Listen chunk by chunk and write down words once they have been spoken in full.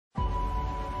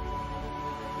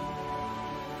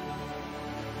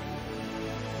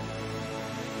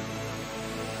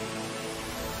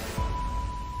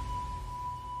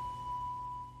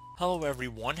Hello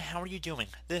everyone, how are you doing?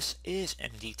 This is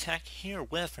MD Tech here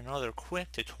with another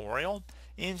quick tutorial.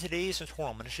 In today's tutorial,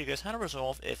 I'm going to show you guys how to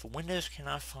resolve if Windows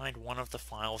cannot find one of the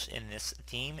files in this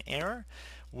theme error.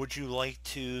 Would you like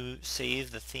to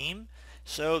save the theme?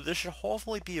 So this should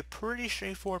hopefully be a pretty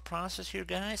straightforward process here,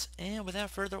 guys. And without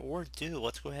further ado,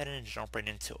 let's go ahead and jump right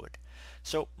into it.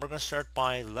 So we're going to start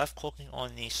by left clicking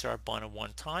on the start button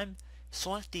one time.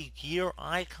 Select the gear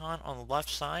icon on the left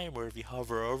side where if you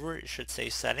hover over it should say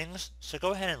settings. So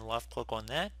go ahead and left click on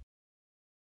that.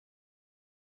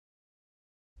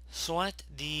 Select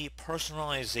the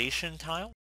personalization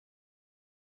tile.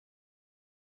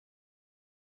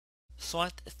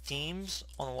 Select themes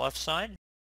on the left side.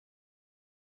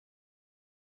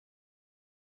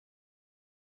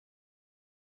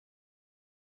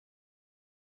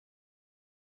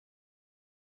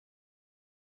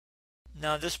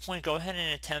 Now at this point, go ahead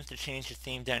and attempt to change the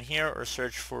theme down here or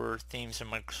search for themes in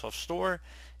Microsoft Store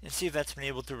and see if that's been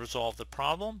able to resolve the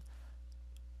problem.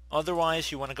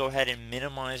 Otherwise, you want to go ahead and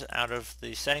minimize out of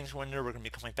the settings window. We're going to be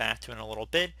coming back to it in a little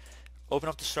bit. Open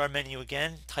up the start menu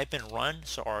again, type in run,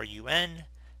 so R-U-N.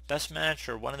 Best match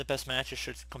or one of the best matches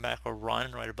should come back with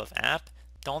run right above app.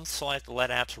 Don't select let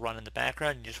apps run in the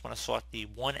background. You just want to select the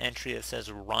one entry that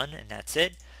says run and that's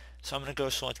it. So I'm going to go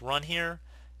select run here.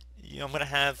 I'm going to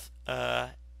have a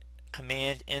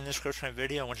command in the description of the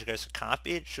video. I want you guys to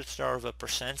copy it. It should start with a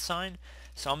 %sign.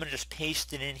 So I'm going to just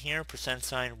paste it in here,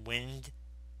 %sign windir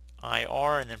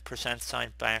and then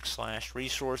 %sign /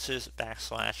 resources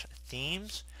 /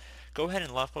 themes. Go ahead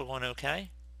and left click on OK.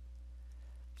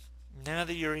 Now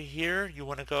that you're here, you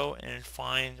want to go and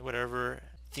find whatever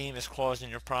theme is causing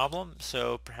your problem.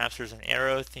 So perhaps there's an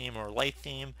arrow theme or a light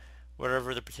theme,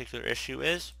 whatever the particular issue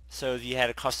is. So if you had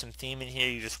a custom theme in here,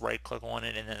 you just right click on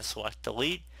it and then select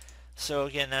delete. So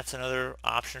again, that's another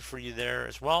option for you there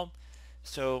as well.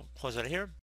 So close out of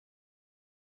here.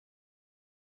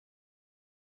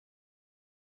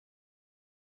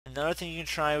 Another thing you can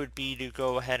try would be to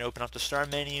go ahead and open up the start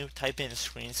menu, type in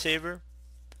screensaver.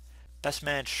 Best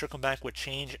match should come back with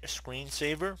change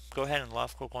screensaver. Go ahead and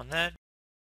left click on that.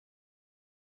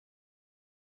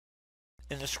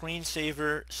 In the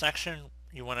screensaver section,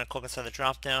 you want to click inside the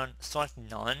drop down, select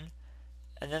none,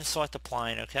 and then select apply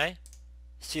and OK.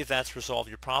 See if that's resolved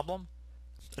your problem.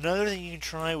 Another thing you can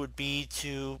try would be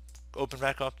to open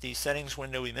back up the settings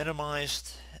window we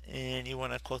minimized, and you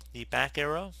want to click the back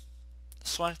arrow.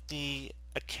 Select the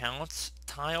accounts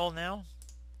tile now.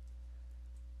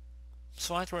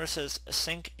 Select where it says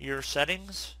sync your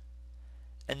settings,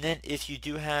 and then if you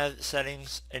do have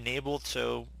settings enabled,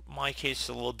 so my case is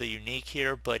a little bit unique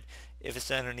here, but if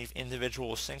it's underneath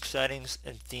individual sync settings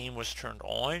and theme was turned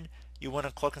on, you want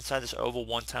to click inside this oval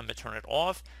one time to turn it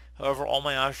off. However, all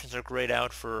my options are grayed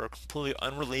out for a completely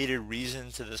unrelated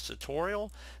reason to this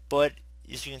tutorial, but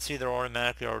as you can see, they're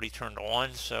automatically already turned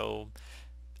on, so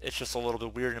it's just a little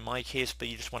bit weird in my case, but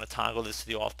you just want to toggle this to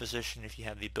the off position if you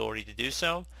have the ability to do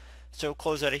so. So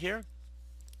close out of here.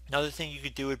 Another thing you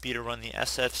could do would be to run the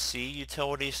SFC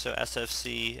utility, so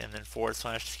SFC and then /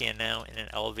 scannow in an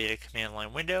elevated command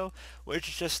line window, which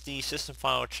is just the system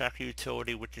file checker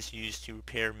utility which is used to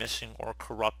repair missing or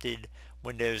corrupted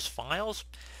Windows files.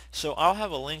 So I'll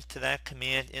have a link to that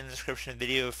command in the description of the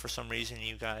video if for some reason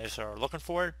you guys are looking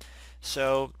for it.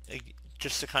 So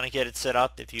just to kind of get it set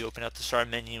up, if you open up the start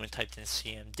menu and typed in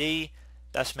CMD,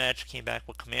 best match came back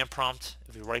with command prompt.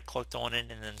 If you right clicked on it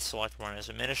and then select run as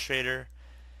administrator,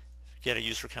 get a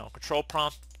user account control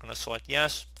prompt. I'm going to select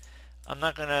yes. I'm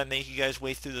not going to make you guys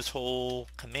wait through this whole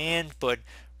command, but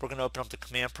we're going to open up the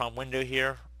command prompt window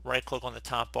here. Right click on the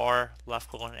top bar, left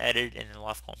click on edit, and then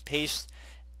left click on paste.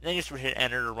 And then you just hit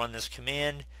enter to run this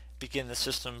command, begin the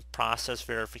system process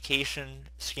verification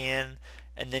scan,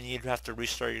 and then you'd have to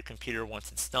restart your computer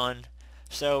once it's done.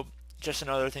 So just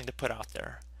another thing to put out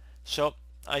there. So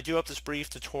I do hope this brief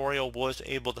tutorial was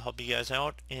able to help you guys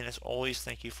out, and as always,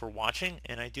 thank you for watching,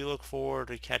 and I do look forward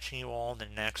to catching you all in the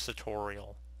next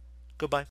tutorial. Goodbye.